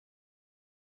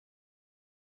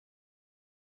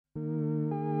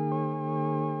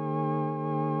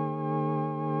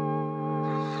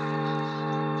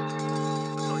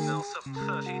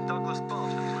Douglas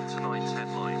Barton with tonight's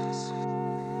headlines.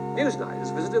 Newsnight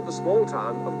has visited the small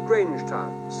town of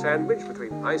Grangetown, sandwiched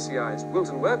between ICI's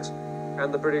Wilton Works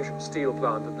and the British steel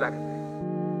plant at Blackney.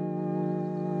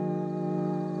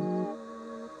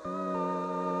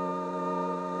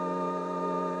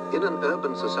 In an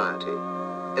urban society,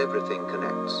 everything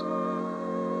connects.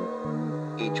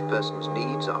 Each person's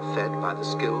needs are fed by the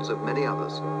skills of many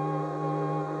others.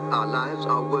 Our lives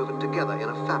are woven together in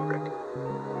a fabric.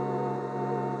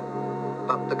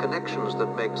 But the connections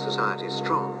that make society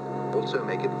strong also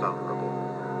make it vulnerable.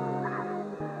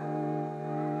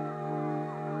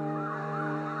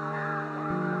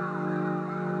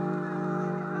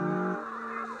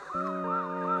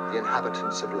 The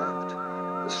inhabitants have left.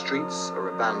 The streets are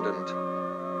abandoned.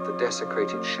 The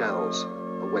desecrated shells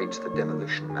await the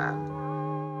demolition man.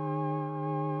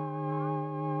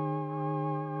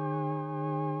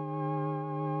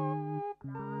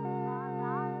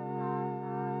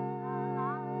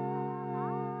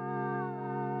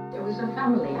 There was a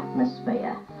family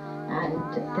atmosphere,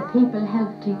 and the people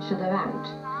helped each other out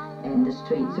in the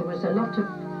streets. There was a lot of,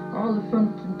 all the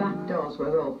front and back doors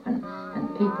were open,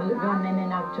 and people ran in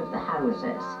and out of the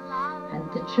houses,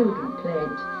 and the children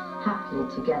played happily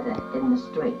together in the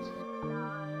street.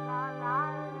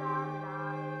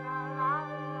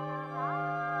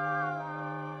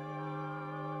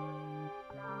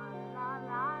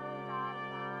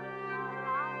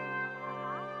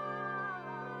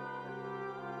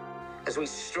 As we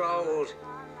strolled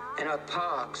in our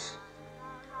parks,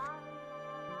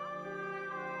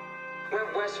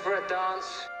 went west for a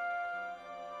dance,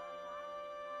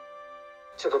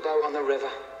 took a boat on the river.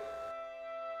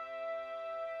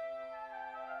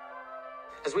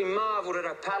 As we marvelled at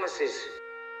our palaces,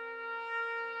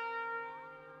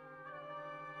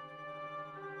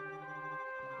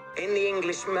 in the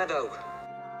English meadow,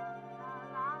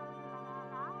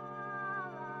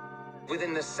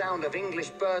 within the sound of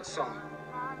English birdsong,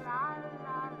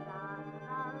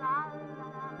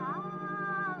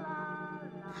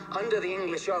 under the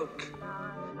English oak,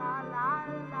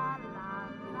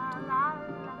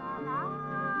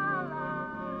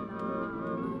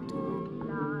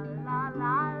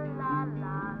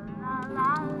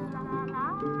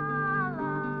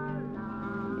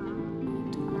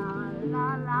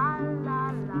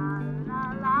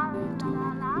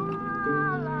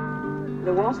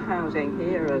 there was housing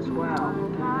here as well,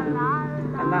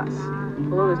 and that's,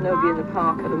 although there's nobody in the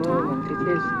park at the moment, it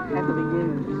is heavily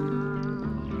used.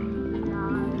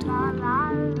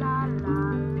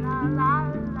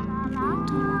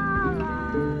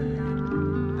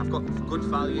 I've got good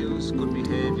values, good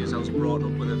behaviours. I was brought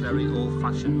up with a very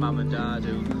old-fashioned mum and dad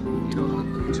who, you know,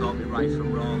 who taught me right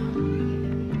from wrong.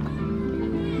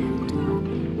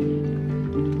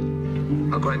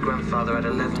 my great-grandfather had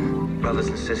 11 brothers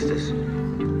and sisters.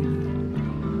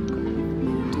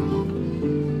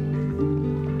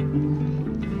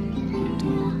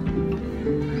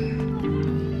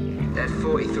 They had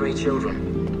 43 children.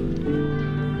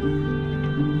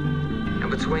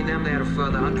 And between them, they had a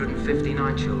further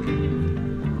 159 children.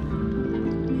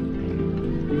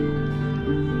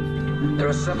 There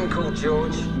are 7 called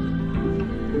George,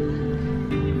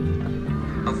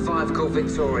 and 5 called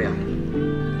Victoria.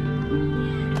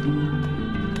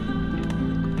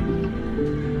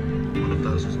 One of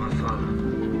those was my father.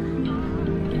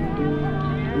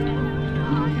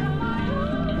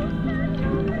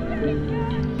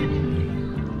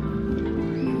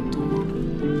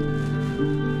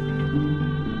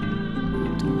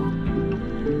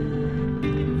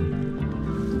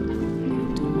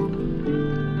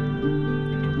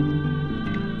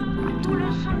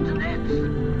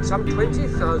 Some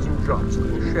 20,000 jobs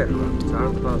have been shed around the town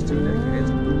in the past 2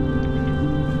 decades.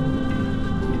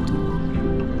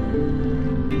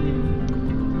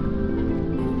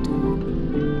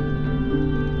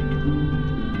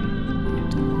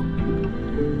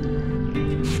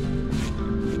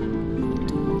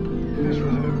 This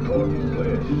was an important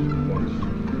place once,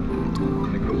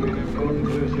 and it could be an important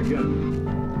place again.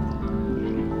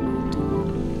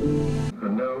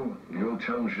 And now, the old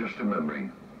town's just a memory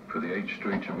for the 8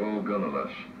 streets of all gone,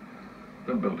 alas.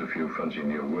 They've built a few fancy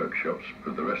new workshops,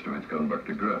 but the rest of it's gone back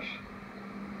to grass.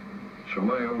 So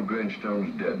my old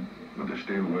Grangetown's dead, with the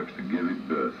steelworks that gave it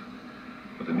birth.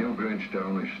 But the new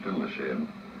Grangetown is still the same.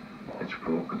 It's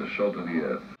folk with the salt of the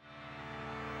earth.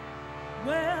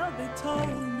 Well, they told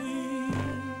me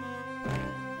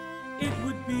it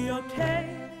would be okay.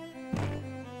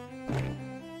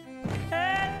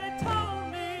 And they told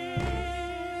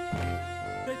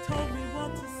me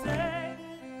what to say.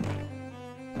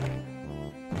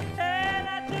 And I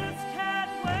just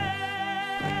can't wait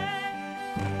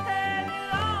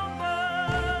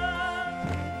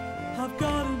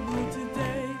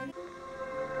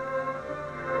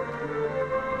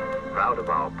Proud of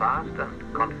our past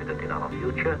and confident in our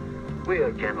future, we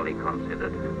are generally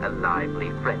considered a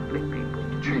lively, friendly people.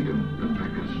 Cheetham and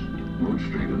Vickers, Wood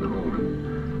Street and the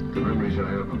Holden. The memories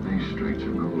I have of these streets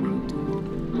are golden.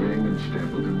 Lang and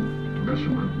Stapleton,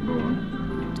 Bessemer, Bourne.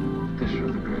 This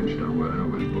was the Grangetown where I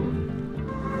was born.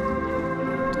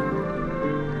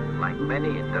 Like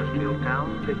many industrial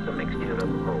towns, it's a mixture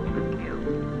of old and new.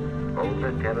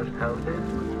 Older terraced houses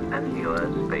and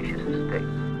newer spacious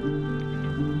estates.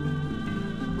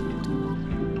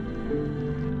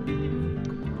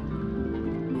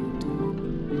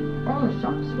 All the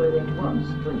shops were in one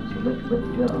street with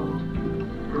road,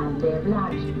 and they're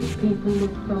largely people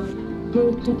live from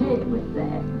day to day with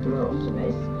their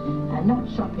groceries and not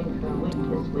shopping for a week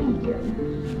as we do.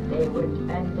 They would,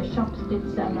 and the shops did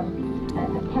sell them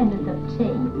a pennyworth of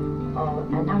tea or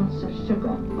an ounce of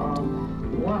sugar or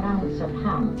 1 ounce of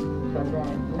ham for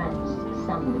their men's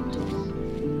sandwiches.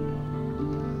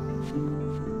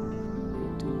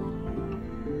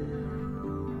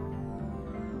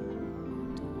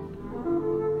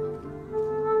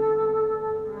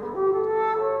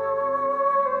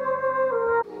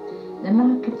 The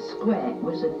market square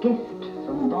was a gift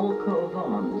from Bolko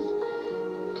Vaughan's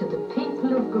to the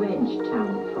people of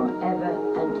Grangetown forever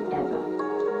and ever.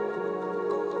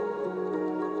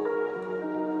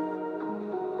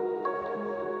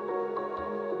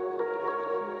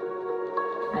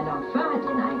 And on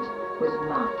Friday night was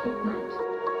market night.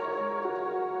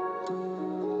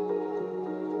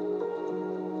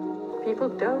 People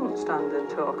don't stand and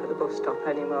talk at the bus stop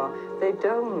anymore. They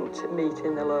don't meet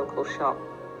in the local shop.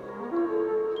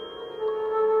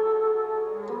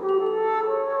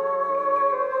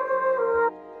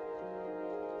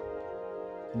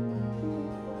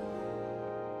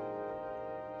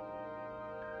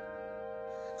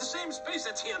 The same space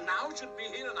that's here now should be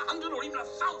here in 100 or even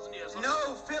 1,000 years.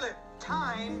 No, Philip.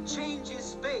 Time changes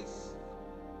space.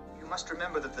 You must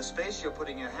remember that the space you're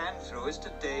putting your hand through is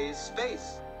today's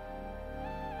space.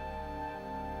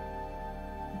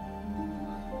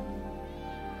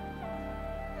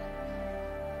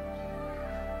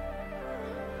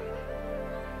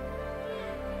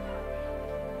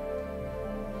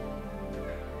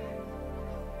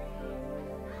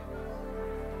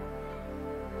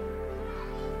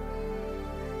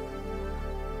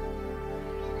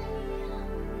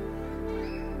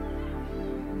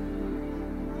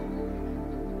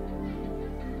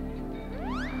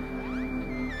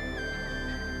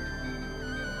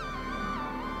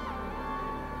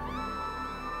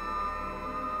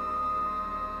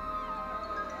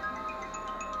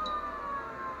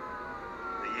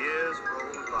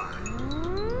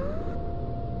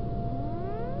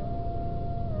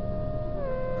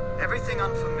 Everything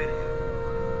unfamiliar.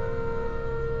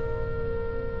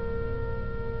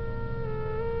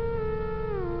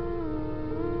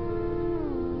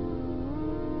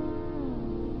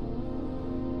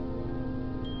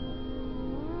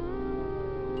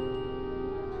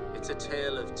 It's a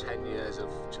tale of 10 years of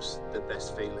just the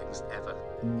best feelings ever.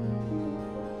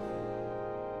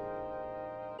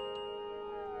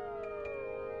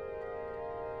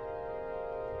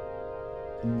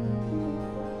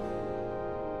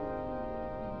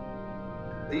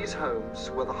 These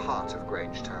homes were the heart of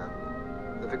Grangetown.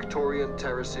 The Victorian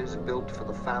terraces built for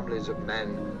the families of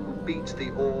men who beat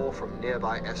the ore from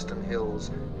nearby Eston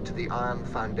Hills into the iron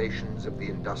foundations of the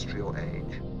industrial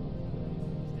age.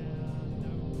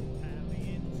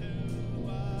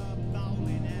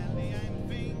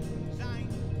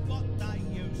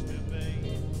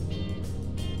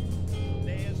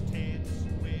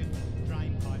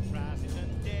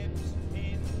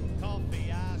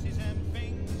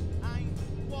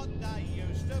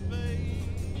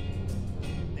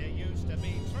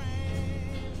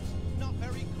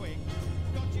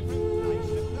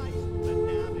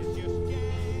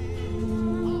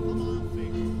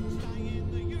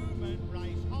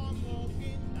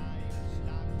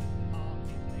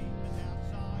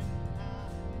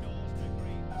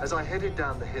 As I headed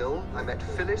down the hill, I met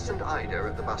Phyllis and Ida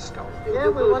at the bus stop. Yeah,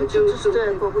 we wanted to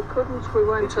stay, but we couldn't. We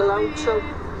weren't allowed, so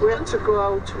we had to go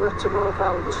out. We had to move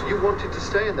out. You wanted to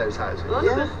stay in those houses?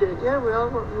 Yeah, we all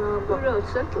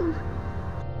settled.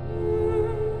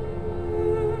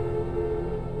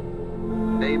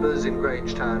 Neighbours in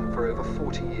Grangetown for over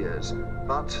 40 years,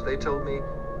 but they told me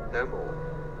no more.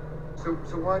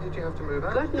 So why did you have to move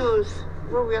out? God knows.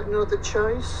 Well, we had no other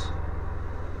choice.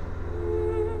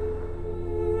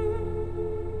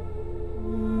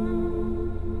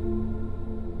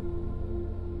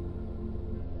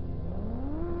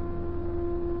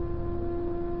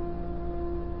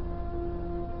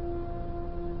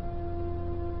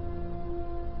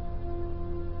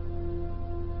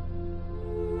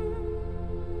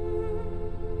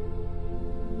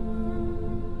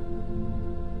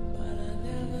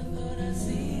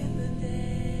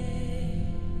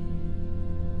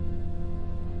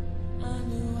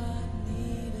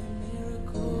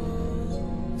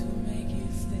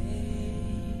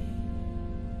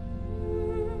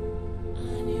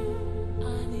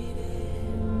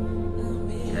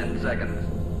 second.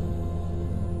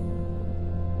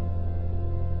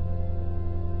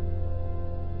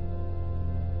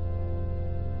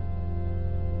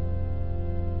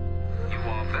 You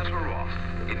are better off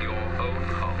in your own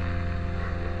home.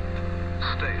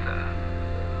 Stay there.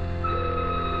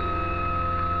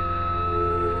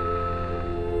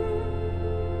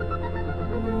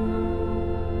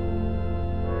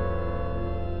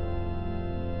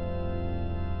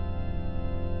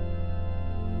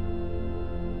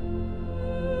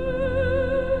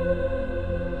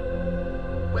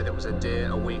 Whether it was a day,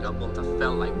 a week, a month, I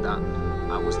felt like that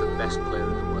I was the best player in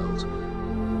the world.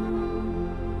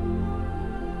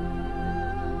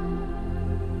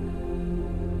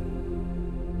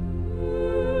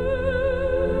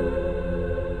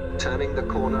 Turning the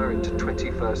corner into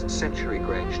 21st century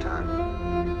Grangetown,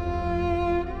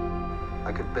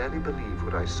 I could barely believe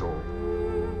what I saw.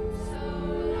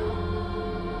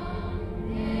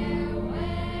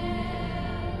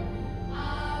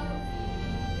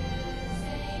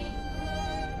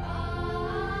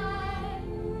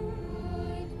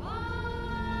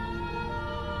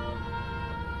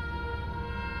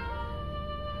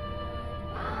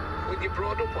 When you're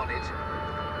brought up on it,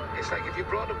 it's like if you're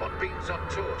brought up on beans on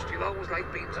toast, you'll always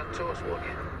like beans on toast, won't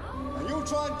you? And you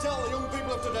try and tell the young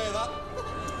people of today that,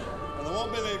 and they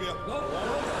won't believe you.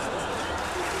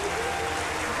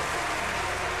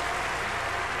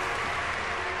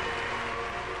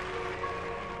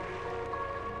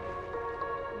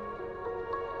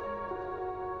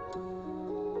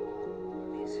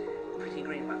 These pretty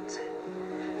green ones.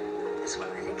 This one,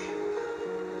 I think.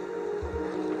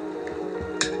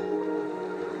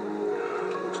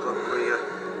 Looks like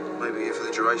maybe here for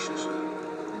the duration, sir.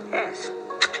 Yes.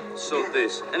 Sort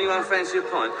this. Anyone fancy a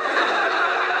pint?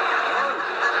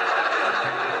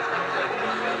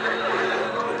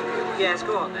 Yes,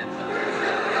 go on then.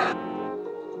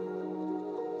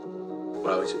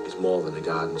 Well, it's more than a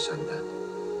garden centre.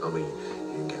 I mean,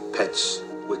 you can get pets,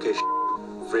 wicker,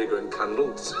 fragrant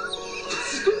candles.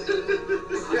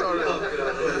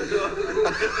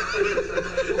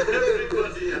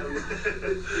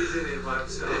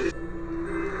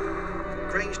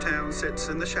 Grangetown sits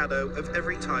in the shadow of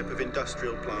every type of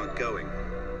industrial plant going.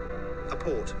 A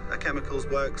port, a chemicals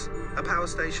works, a power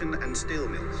station and steel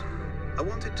mills. I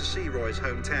wanted to see Roy's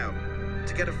hometown,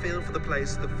 to get a feel for the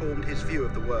place that formed his view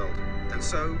of the world. And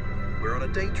so, we're on a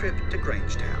day trip to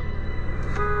Grangetown.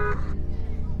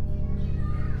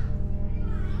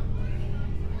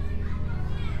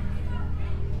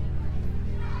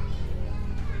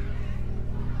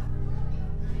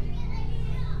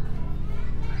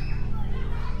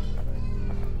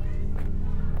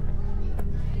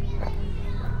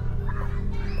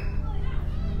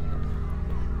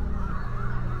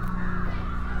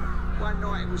 One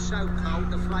night it was so cold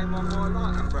the flame on my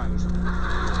lighter froze.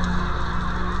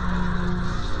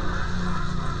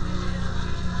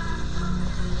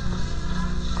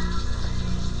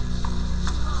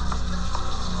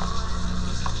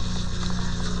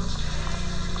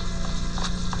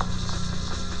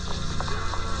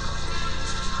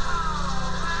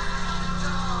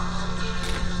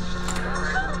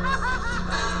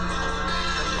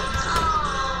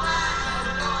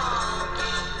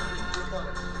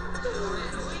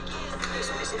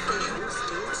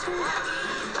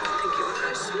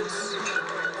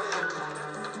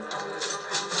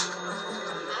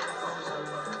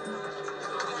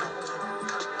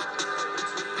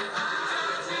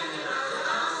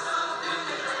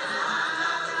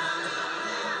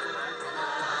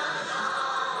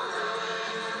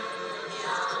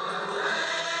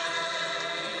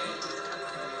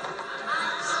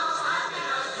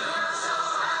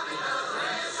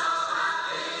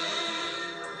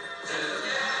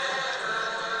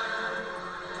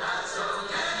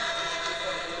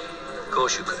 Of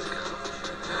course you could have gone.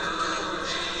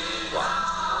 Why?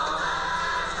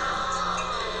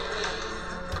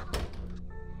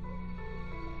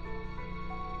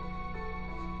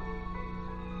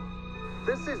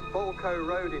 This is Bolko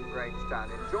Road in Grangetown,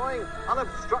 enjoying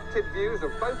unobstructed views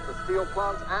of both the steel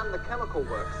plant and the chemical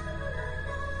works.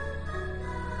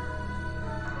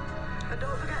 And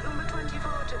don't forget number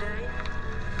 24 today.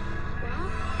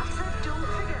 What? I said don't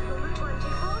forget number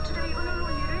 24 today. You're going to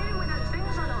run your ear when that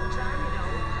thing's on all time, you know.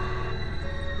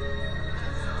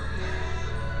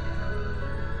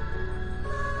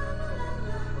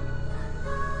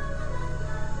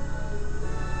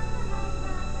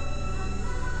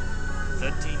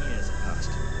 Years have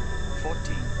passed.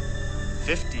 14,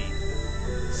 15,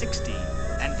 16,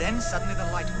 and then suddenly the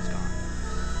light was gone.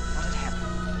 What had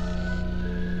happened?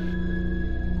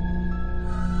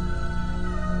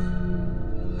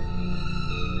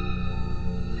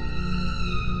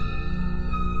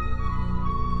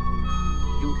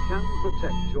 and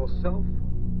protect yourself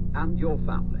and your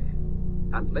family.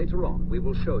 And later on, we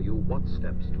will show you what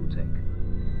steps to take.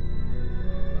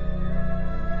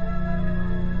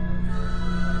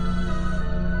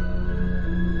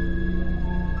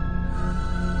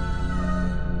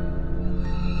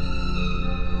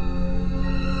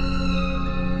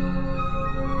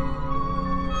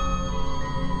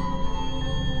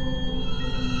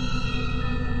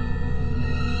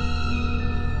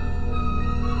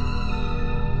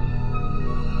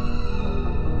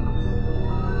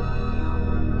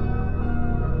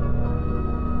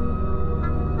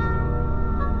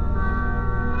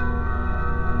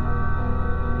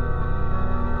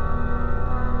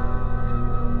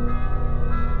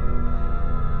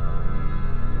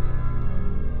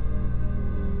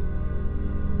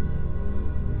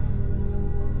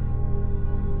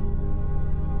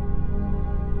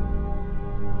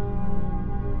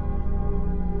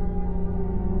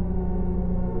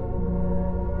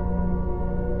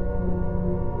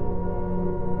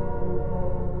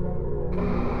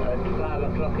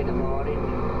 In the morning,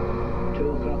 2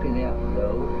 o'clock in the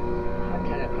afternoon, and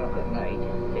 10 o'clock at night.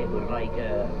 It was like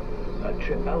a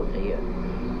trip out here.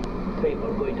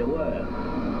 People going to work,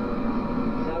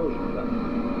 thousands of them.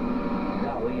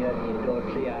 Now here you don't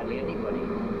see hardly anybody,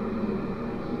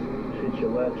 since the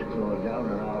work's closed down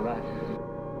and all that.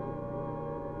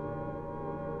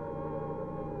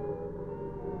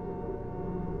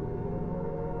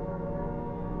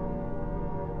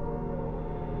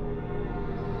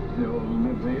 They all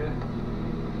lived here,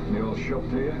 they all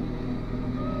shopped here,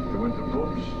 they went to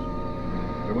pubs,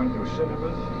 they went to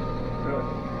cinemas,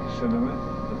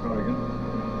 the Paragon,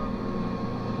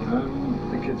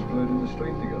 and the kids played in the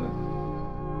street together.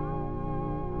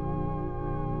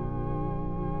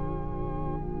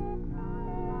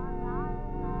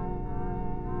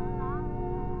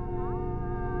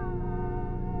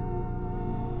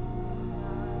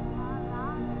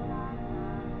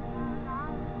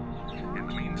 In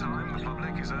the meantime, the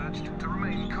public is urged to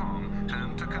remain calm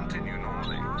and to continue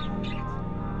normally.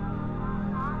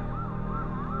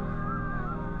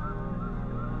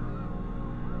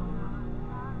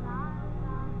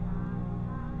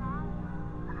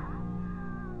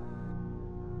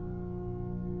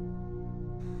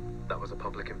 That was a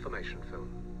public information film.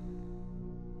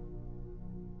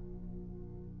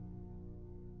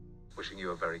 Wishing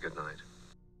you a very good night.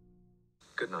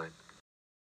 Good night.